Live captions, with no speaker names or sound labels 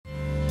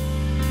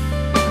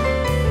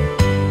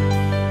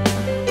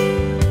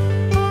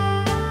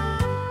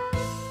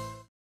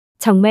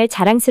정말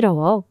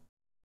자랑스러워.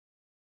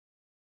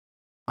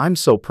 I'm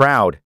so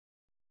proud.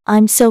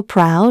 I'm so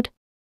proud.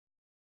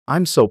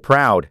 I'm so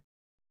proud.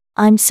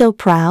 I'm so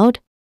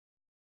proud.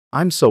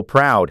 I'm so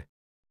proud.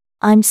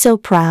 I'm so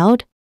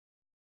proud.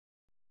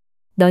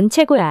 넌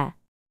최고야.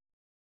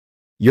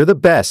 You're the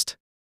best.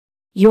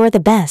 You're the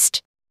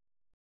best.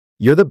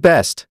 You're the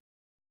best.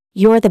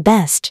 You're the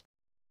best.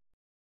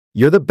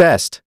 You're the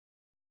best.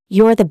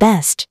 You're the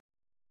best.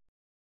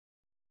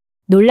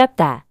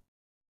 놀랍다.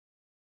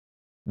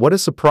 What a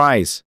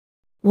surprise.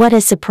 What a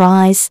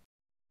surprise.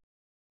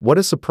 What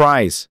a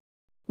surprise.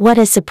 What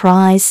a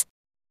surprise.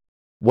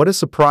 What a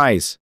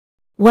surprise.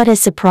 What a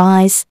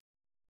surprise.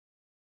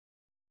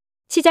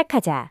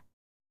 시작하자.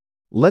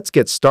 Let's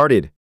get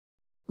started.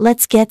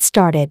 Let's get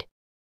started.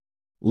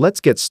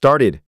 Let's get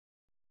started.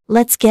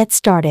 Let's get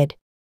started.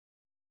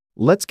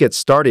 Let's get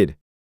started.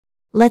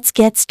 Let's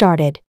get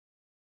started.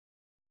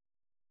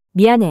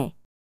 미안해.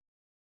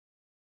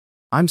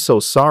 I'm so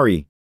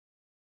sorry.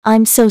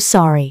 I'm so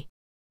sorry.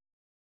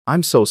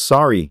 I'm so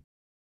sorry.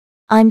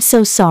 I'm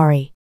so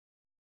sorry.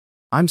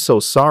 I'm so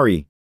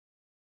sorry.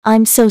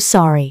 I'm so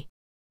sorry.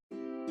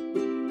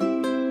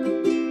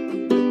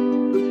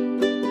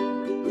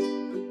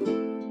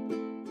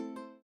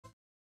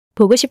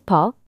 보고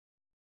싶어.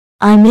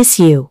 I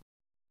miss you.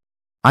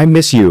 I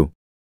miss you.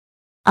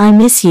 I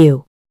miss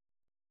you.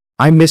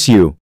 I miss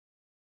you.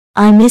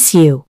 I miss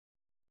you.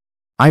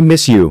 I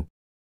miss you.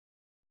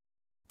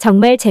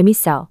 정말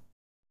재밌어.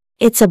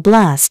 It's a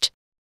blast.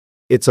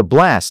 It's a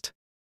blast.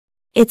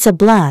 It's a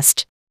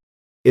blast.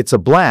 It's a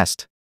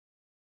blast.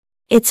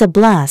 It's a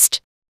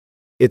blast.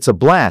 It's a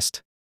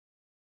blast.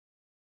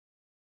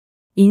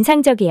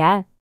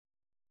 인상적이야.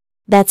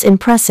 That's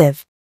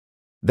impressive.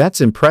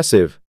 That's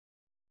impressive.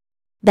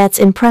 That's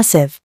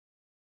impressive.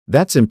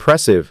 That's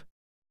impressive.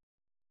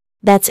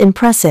 That's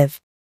impressive.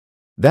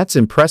 That's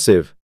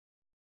impressive.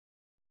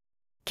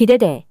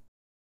 기대돼.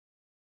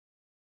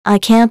 I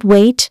can't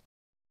wait.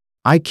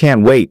 I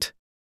can't wait.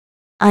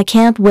 I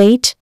can't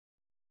wait.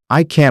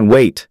 I can't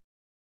wait.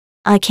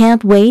 I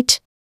can't wait.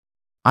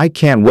 I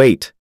can't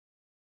wait.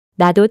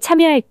 나도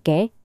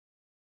참여할게.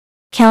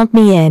 Count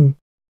me in.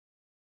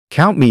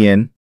 Count me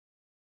in.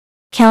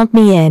 Count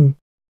me in.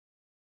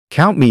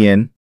 Count me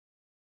in.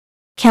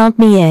 Count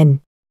me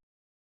in.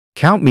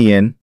 Count me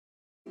in.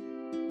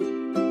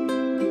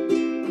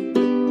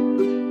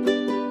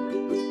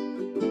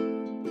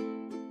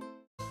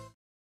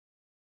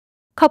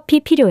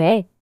 커피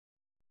필요해.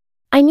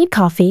 I need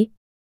coffee.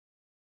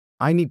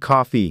 I need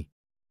coffee.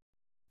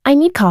 I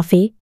need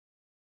coffee.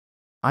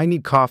 I need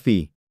coffee.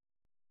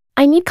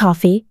 I need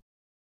coffee.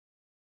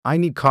 I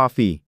need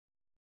coffee.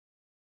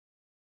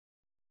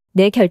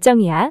 내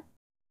결정이야.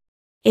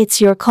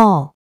 It's your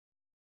call.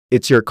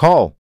 It's your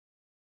call.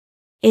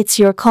 It's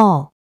your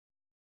call.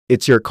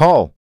 It's your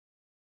call.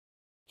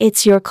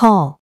 It's your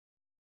call.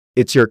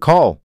 It's your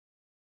call.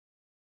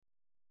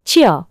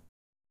 쉬어.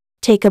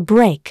 Take a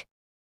break.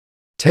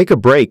 Take a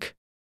break.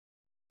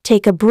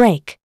 Take a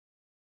break.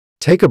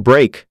 Take a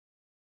break.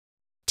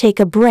 Take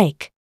a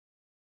break.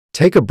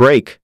 Take a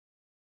break.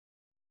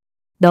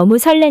 너무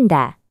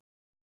설렌다.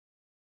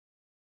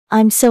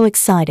 I'm so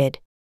excited.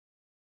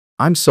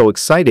 I'm so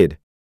excited.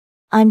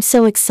 I'm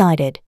so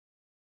excited.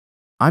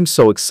 I'm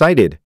so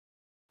excited.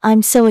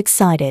 I'm so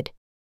excited.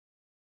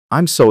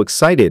 I'm so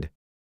excited.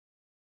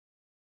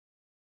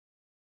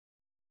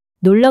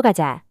 놀러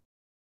가자.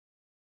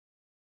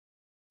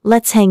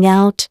 Let's hang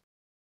out.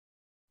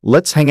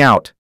 Let's hang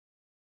out.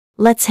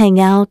 Let's hang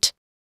out.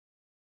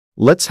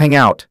 Let's hang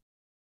out.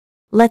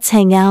 Let's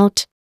hang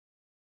out.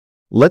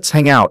 Let's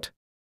hang out.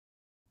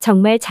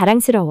 정말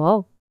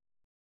자랑스러워.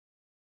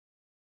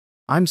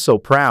 I'm so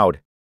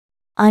proud.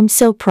 I'm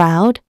so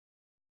proud.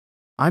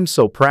 I'm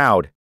so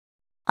proud.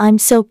 I'm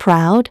so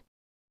proud.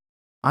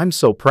 I'm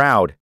so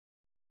proud.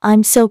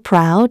 I'm so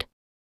proud.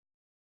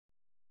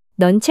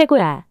 넌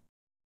최고야.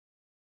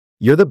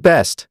 You're the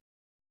best.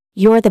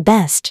 You're the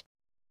best.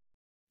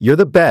 You're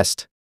the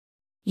best.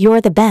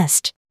 You're the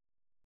best.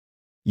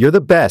 You're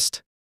the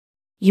best.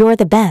 You're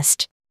the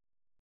best.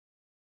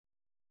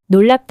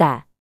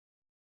 놀랍다.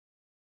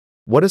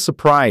 What a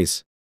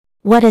surprise.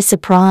 What a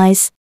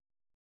surprise.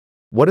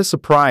 What a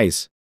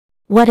surprise.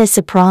 What a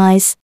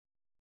surprise.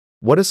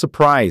 What a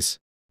surprise.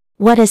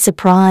 What a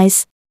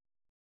surprise.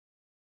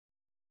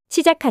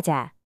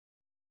 시작하자.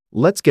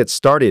 Let's get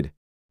started.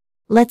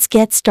 Let's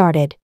get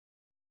started.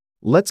 Let's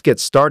get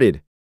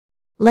started.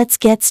 Let's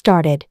get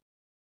started.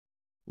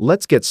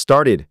 Let's get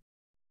started.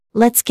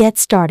 Let's get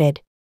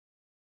started.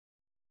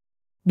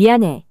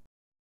 미안해.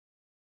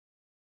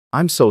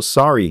 I'm so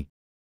sorry.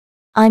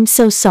 I'm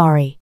so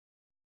sorry.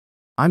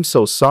 I'm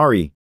so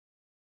sorry.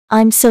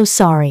 I'm so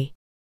sorry.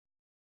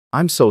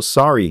 I'm so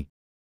sorry.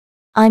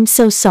 I'm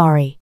so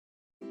sorry.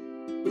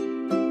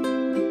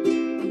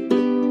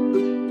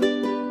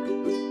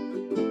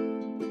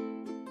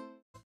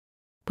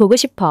 보고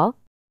싶어.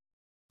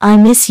 I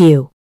miss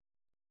you.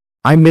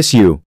 I miss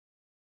you.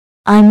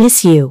 I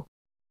miss you.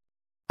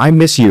 I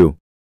miss you.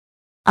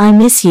 I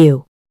miss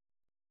you.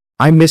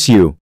 I miss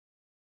you.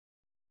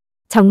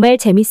 정말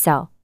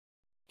재밌어.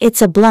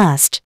 It's a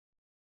blast.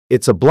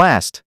 It's a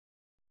blast.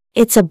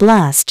 It's a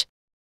blast.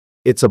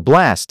 It's a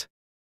blast.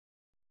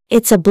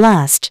 It's a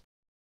blast.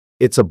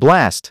 It's a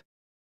blast.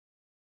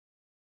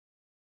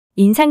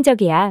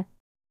 인상적이야.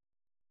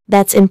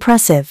 That's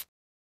impressive.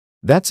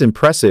 That's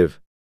impressive.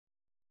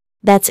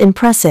 That's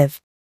impressive.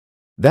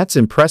 That's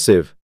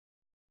impressive.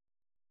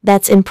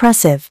 That's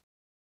impressive.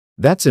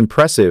 That's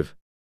impressive.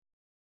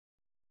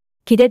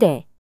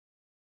 기대돼.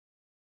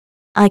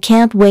 I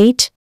can't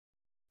wait.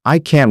 I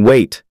can't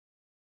wait.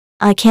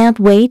 I can't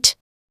wait.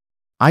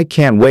 I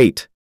can't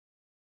wait.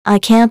 I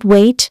can't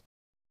wait.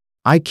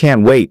 I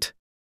can't wait.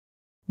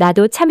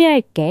 나도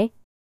참여할게.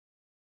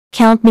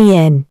 Count me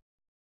in.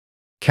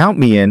 Count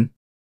me in.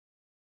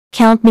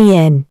 Count me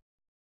in.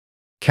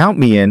 Count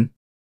me in.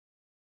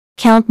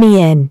 Count me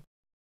in.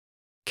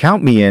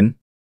 Count me in.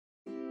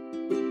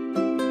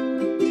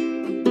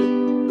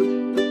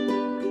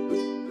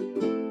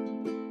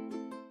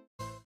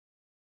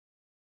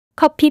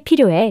 커피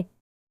필요해.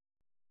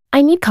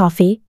 I need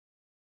coffee.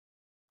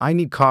 I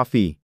need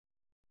coffee.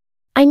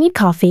 I need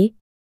coffee.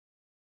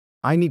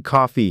 I need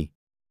coffee.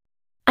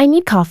 I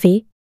need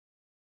coffee.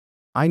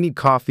 I need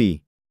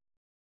coffee.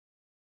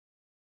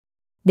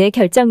 내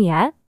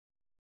결정이야.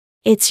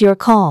 It's your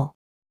call.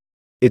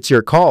 It's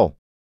your call.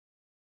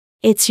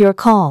 It's your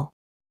call.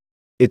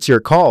 It's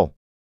your call.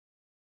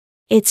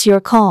 It's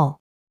your call.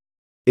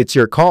 It's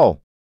your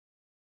call.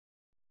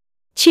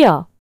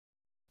 쉬어.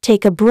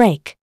 Take a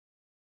break.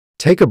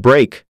 Take a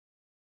break.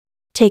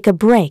 Take a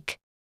break.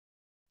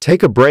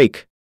 Take a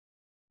break.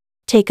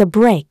 Take a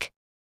break.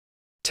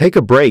 Take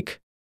a break.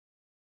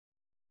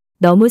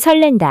 너무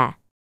설렌다.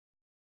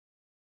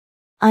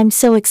 I'm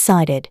so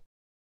excited.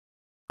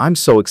 I'm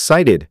so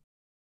excited.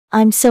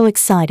 I'm so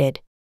excited.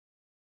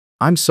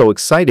 I'm so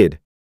excited.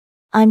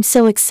 I'm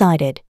so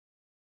excited.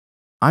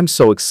 I'm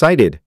so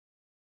excited.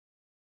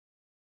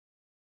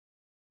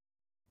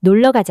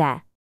 놀러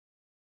가자.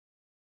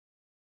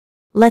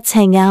 Let's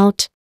hang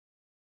out.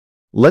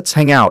 Let's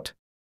hang out.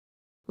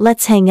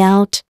 Let's hang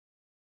out.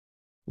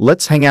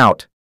 Let's hang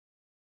out.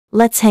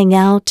 Let's hang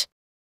out.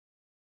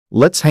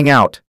 Let's hang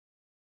out.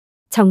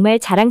 정말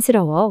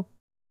자랑스러워.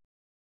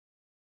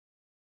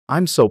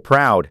 I'm so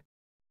proud.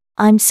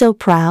 I'm so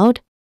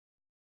proud.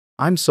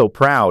 I'm so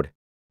proud.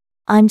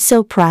 I'm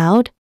so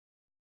proud.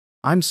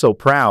 I'm so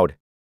proud.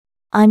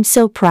 I'm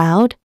so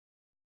proud.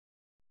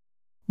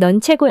 넌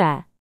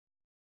최고야.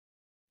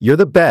 You're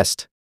the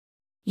best.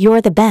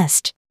 You're the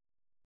best.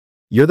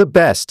 You're the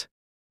best.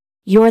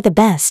 You're the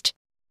best.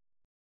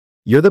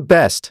 You're the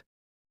best.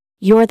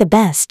 You're the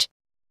best.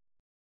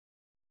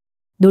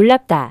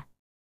 놀랍다.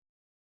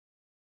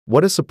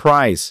 What a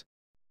surprise.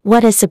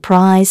 What a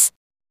surprise.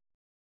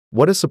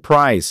 What a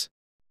surprise.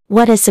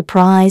 What a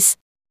surprise.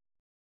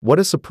 What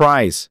a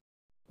surprise.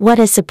 What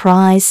a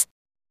surprise.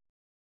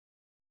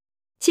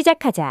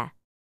 시작하자.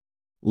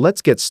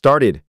 Let's get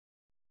started.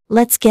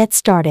 Let's get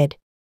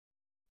started.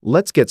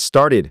 Let's get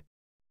started.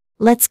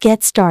 Let's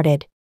get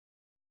started.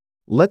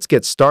 Let's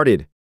get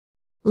started.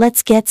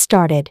 Let's get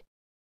started.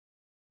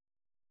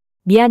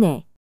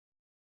 미안해.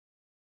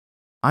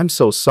 I'm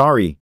so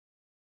sorry.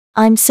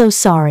 I'm so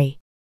sorry.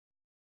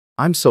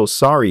 I'm so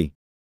sorry.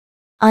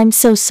 I'm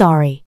so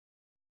sorry.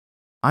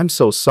 I'm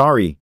so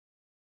sorry.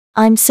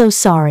 I'm so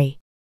sorry.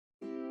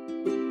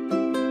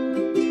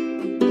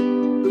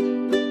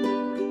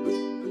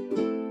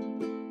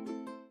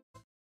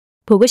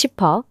 보고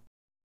싶어.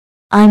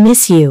 I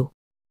miss you.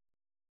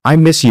 I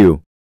miss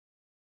you.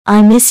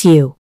 I miss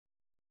you.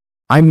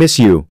 I miss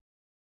you.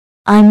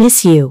 I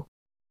miss you.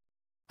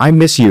 I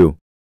miss you.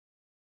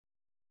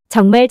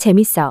 정말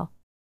재밌어.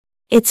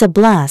 It's a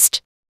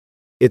blast.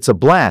 It's a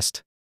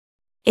blast.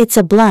 It's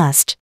a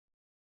blast.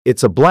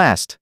 It's a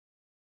blast.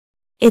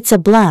 It's a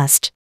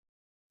blast.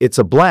 It's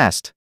a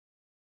blast.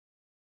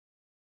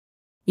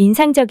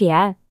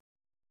 인상적이야.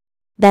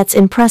 That's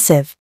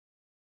impressive.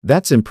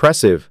 That's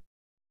impressive.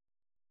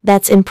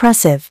 That's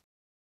impressive.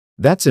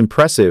 That's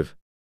impressive.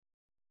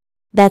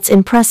 That's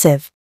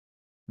impressive.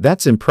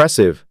 That's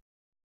impressive.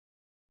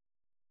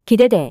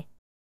 기대돼.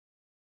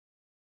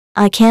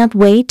 I can't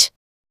wait.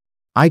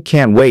 I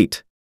can't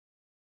wait.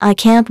 I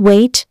can't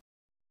wait.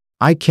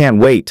 I can't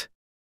wait.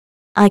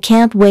 I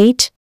can't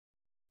wait.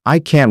 I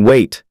can't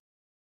wait.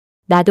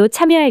 나도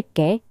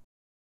참여할게.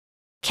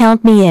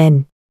 Count me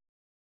in.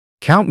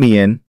 Count me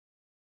in.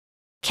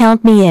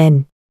 Count me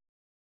in.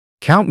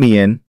 Count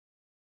me in.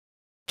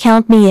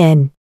 Count me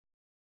in.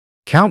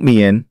 Count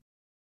me in.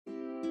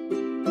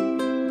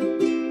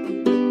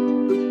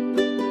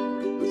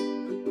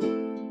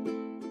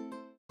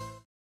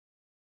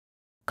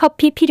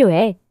 커피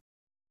필요해.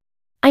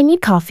 I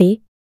need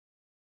coffee.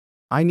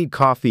 I need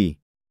coffee.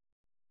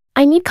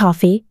 I need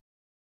coffee.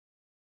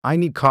 I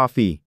need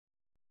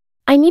coffee.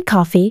 I need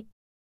coffee.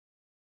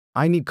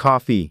 I need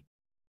coffee.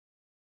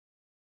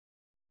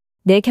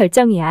 내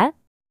결정이야.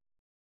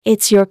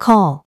 It's your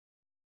call.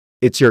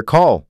 It's your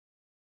call.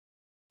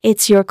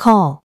 It's your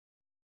call.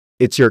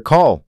 It's your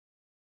call.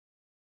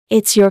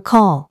 It's your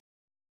call.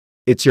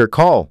 It's your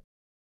call.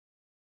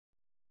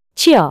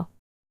 쉬어.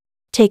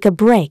 Take a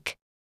break.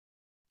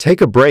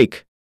 Take a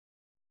break.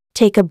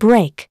 Take a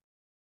break.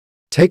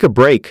 Take a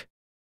break.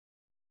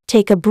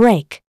 Take a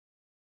break.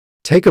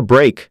 Take a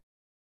break.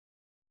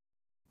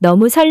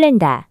 너무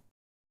설렌다.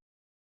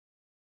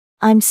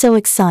 I'm so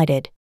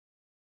excited.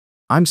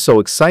 I'm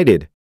so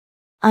excited.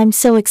 I'm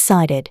so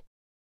excited.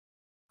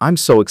 I'm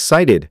so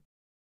excited.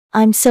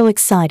 I'm so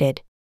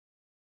excited.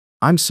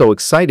 I'm so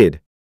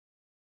excited.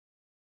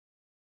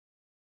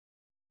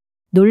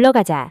 놀러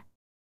가자.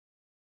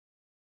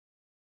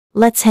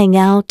 Let's hang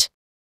out.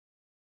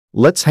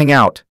 Let's hang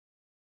out.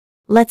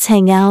 Let's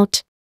hang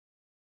out.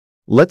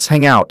 Let's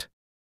hang out.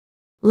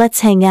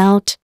 Let's hang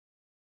out.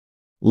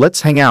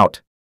 Let's hang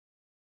out.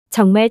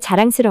 정말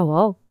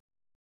자랑스러워.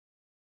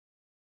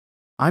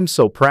 I'm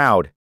so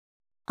proud.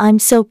 I'm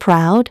so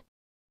proud.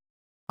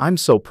 I'm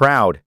so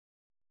proud.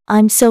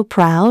 I'm so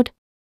proud.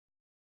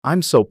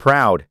 I'm so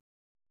proud.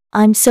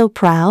 I'm so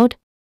proud.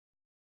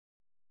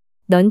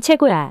 넌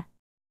최고야.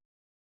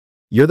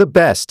 You're the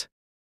best.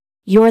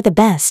 You're the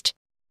best.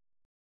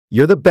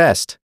 You're the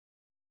best.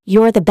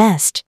 You're the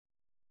best.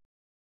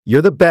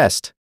 You're the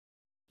best.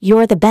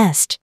 You're the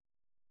best.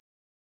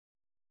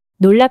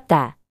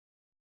 놀랍다.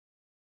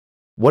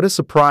 What a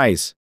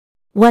surprise.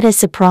 What a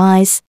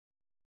surprise.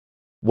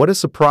 What a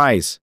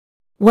surprise.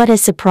 What a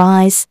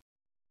surprise.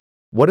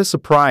 What a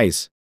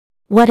surprise.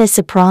 What a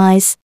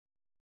surprise.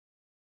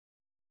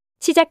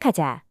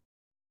 시작하자.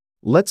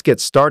 Let's get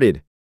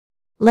started.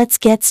 Let's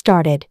get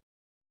started.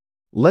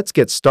 Let's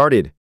get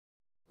started.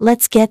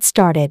 Let's get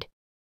started.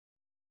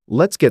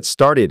 Let's get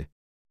started.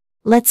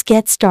 Let's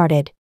get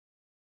started.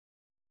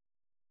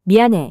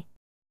 미안해.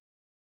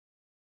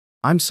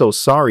 I'm so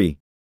sorry.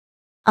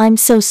 I'm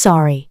so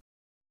sorry.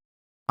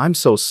 I'm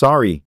so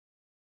sorry.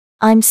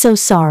 I'm so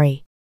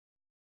sorry.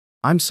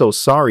 I'm so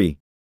sorry.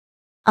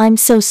 I'm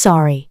so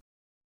sorry.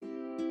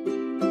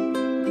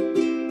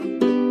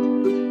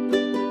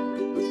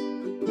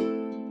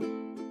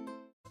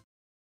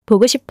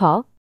 보고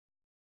싶어.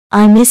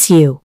 I miss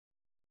you.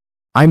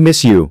 I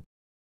miss you.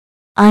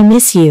 I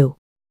miss you.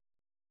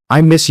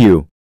 I miss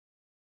you.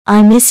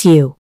 I miss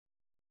you.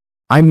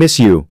 I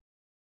miss you.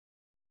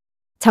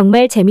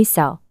 정말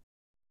재밌어.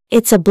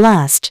 It's a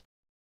blast.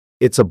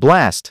 It's a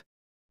blast.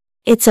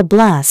 It's a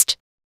blast.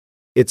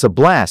 It's a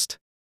blast.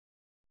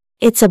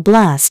 It's a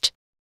blast.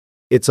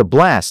 It's a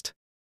blast.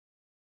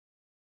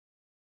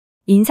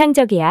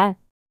 인상적이야.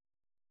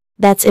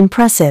 That's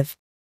impressive.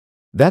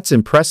 That's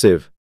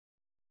impressive.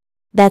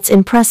 That's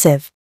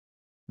impressive.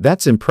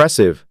 That's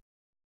impressive.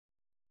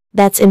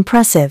 That's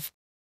impressive.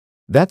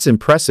 That's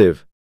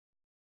impressive.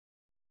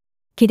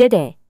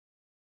 기대돼.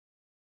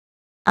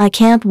 I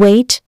can't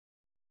wait.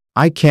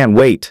 I can't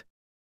wait.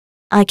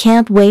 I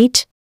can't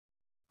wait.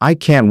 I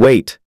can't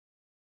wait.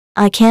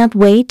 I can't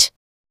wait.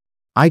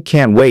 I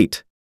can't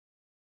wait.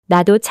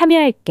 나도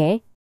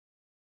참여할게.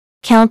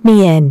 Count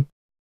me in.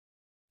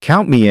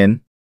 Count me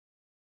in.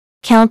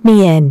 Count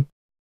me in.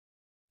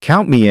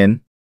 Count me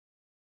in.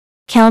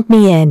 Count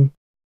me in.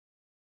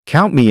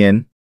 Count me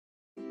in.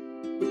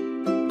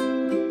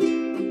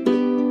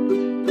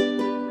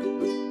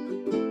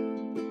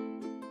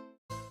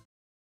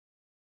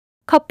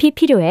 커피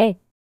필요해.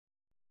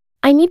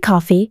 I need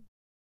coffee.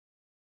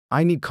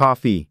 I need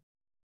coffee.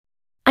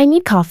 I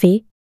need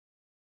coffee.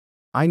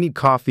 I need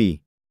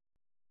coffee.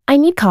 I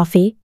need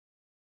coffee.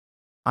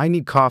 I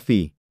need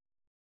coffee.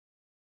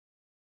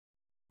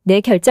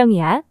 내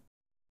결정이야.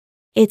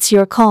 It's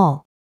your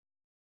call.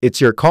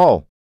 It's your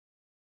call.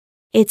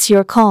 It's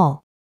your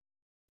call.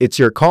 It's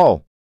your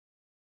call.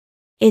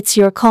 It's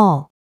your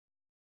call.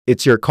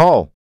 It's your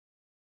call.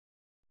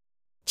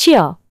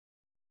 쉬어.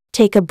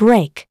 Take a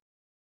break.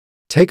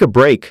 Take a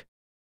break.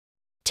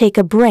 Take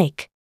a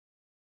break.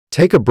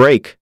 Take a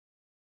break.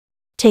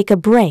 Take a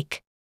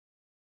break.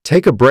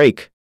 Take a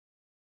break.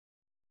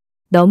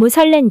 너무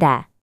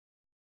설렌다.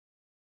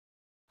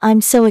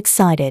 I'm so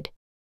excited.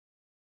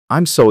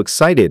 I'm so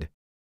excited.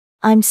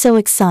 I'm so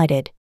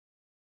excited.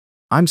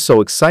 I'm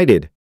so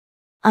excited.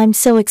 I'm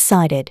so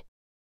excited.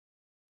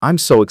 I'm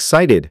so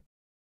excited.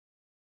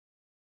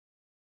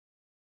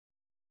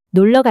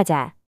 놀러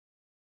가자.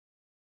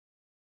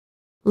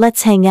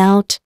 Let's hang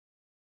out.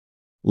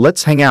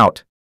 Let's hang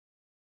out.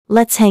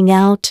 Let's hang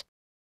out.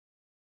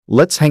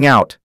 Let's hang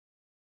out.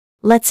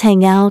 Let's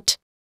hang out.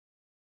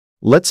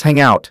 Let's hang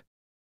out.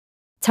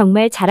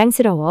 정말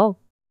자랑스러워.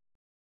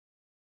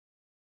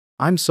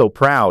 I'm so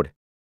proud.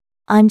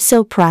 I'm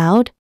so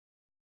proud.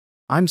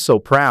 I'm so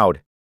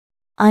proud.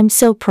 I'm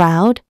so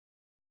proud.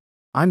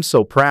 I'm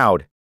so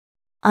proud.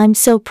 I'm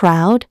so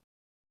proud.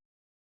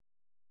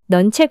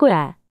 넌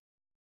최고야.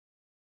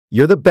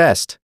 You're the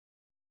best.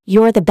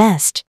 You're the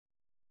best.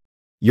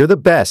 You're the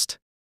best.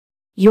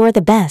 You're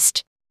the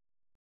best.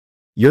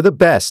 You're the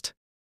best.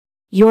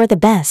 You're the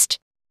best.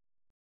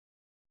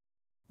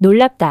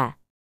 놀랍다.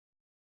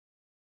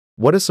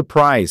 What a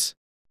surprise.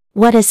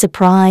 What a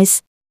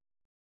surprise.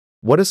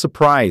 What a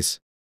surprise.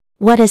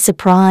 What a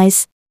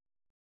surprise.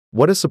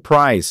 What a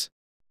surprise.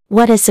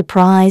 What a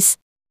surprise.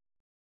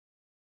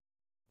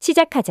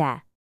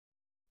 시작하자.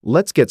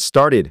 Let's get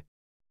started.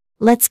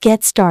 Let's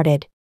get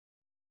started.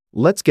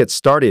 Let's get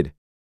started.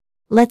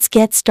 Let's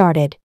get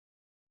started.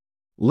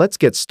 Let's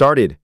get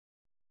started.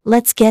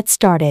 Let's get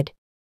started.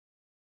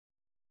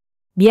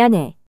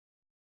 미안해.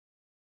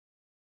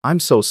 I'm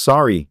so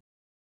sorry.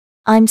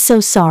 I'm so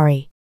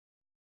sorry.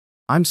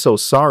 I'm so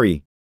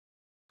sorry.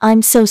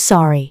 I'm so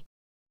sorry.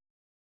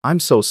 I'm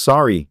so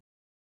sorry.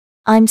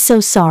 I'm so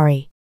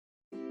sorry.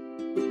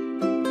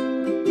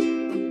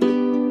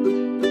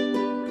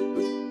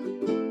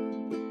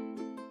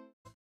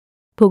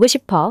 보고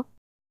싶어.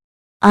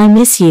 I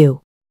miss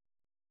you.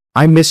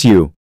 I miss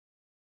you.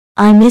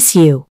 I miss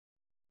you.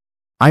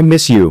 I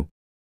miss you.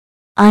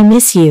 I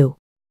miss you.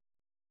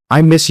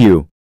 I miss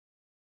you.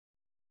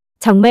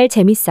 정말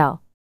재밌어.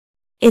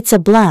 It's a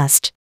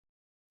blast.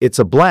 It's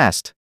a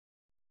blast.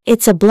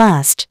 It's a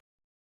blast.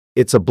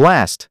 It's a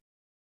blast.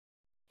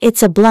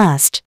 It's a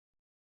blast.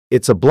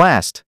 It's a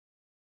blast.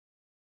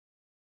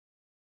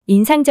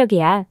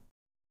 인상적이야.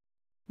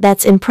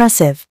 That's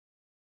impressive.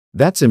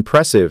 That's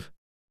impressive.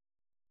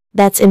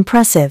 That's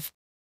impressive.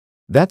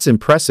 That's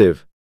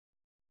impressive.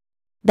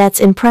 That's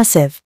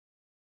impressive.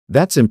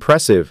 That's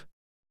impressive.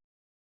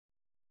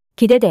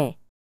 기대돼.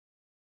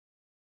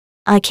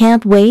 I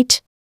can't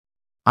wait.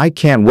 I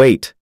can't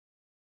wait.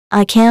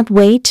 I can't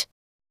wait.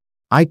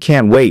 I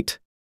can't wait.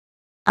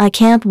 I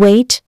can't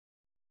wait.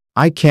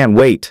 I can't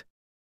wait.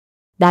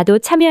 나도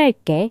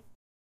참여할게.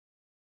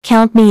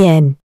 Count me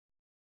in.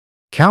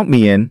 Count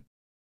me in.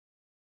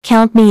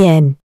 Count me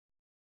in.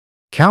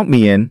 Count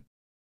me in.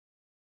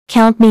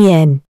 Count me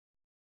in.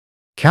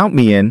 Count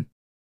me in.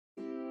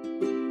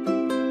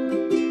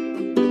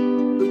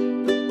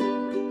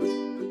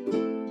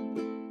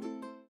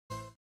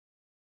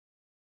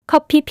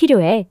 커피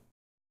필요해.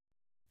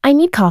 I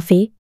need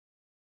coffee.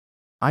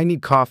 I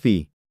need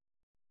coffee.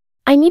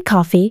 I need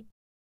coffee.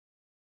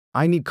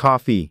 I need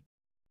coffee.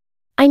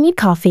 I need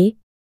coffee.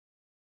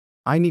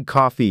 I need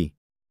coffee.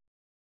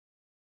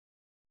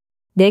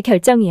 내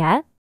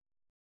결정이야.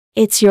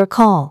 It's your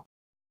call.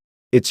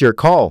 It's your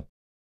call.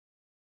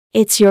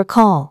 It's your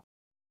call.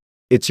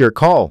 It's your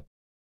call.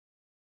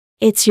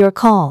 It's your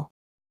call.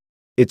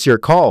 It's your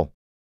call.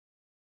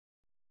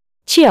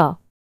 쉬어.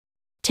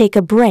 Take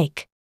a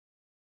break.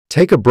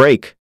 Take a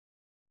break.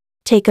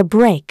 Take a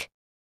break.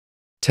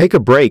 Take a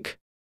break.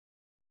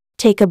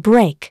 Take a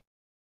break.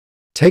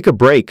 Take a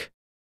break.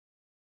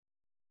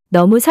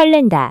 너무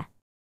설렌다.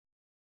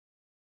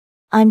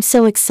 I'm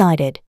so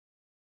excited.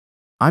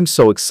 I'm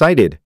so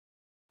excited.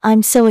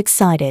 I'm so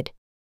excited.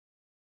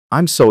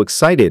 I'm so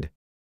excited.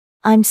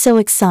 I'm so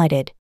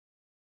excited.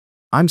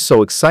 I'm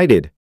so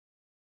excited.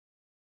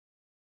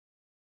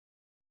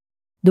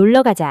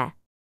 놀러 가자.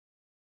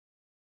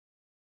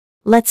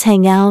 Let's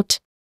hang out.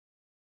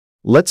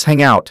 Let's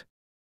hang out.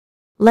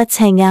 Let's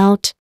hang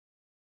out.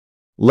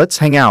 Let's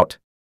hang out.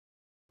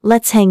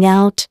 Let's hang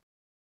out.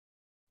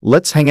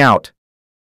 Let's hang out.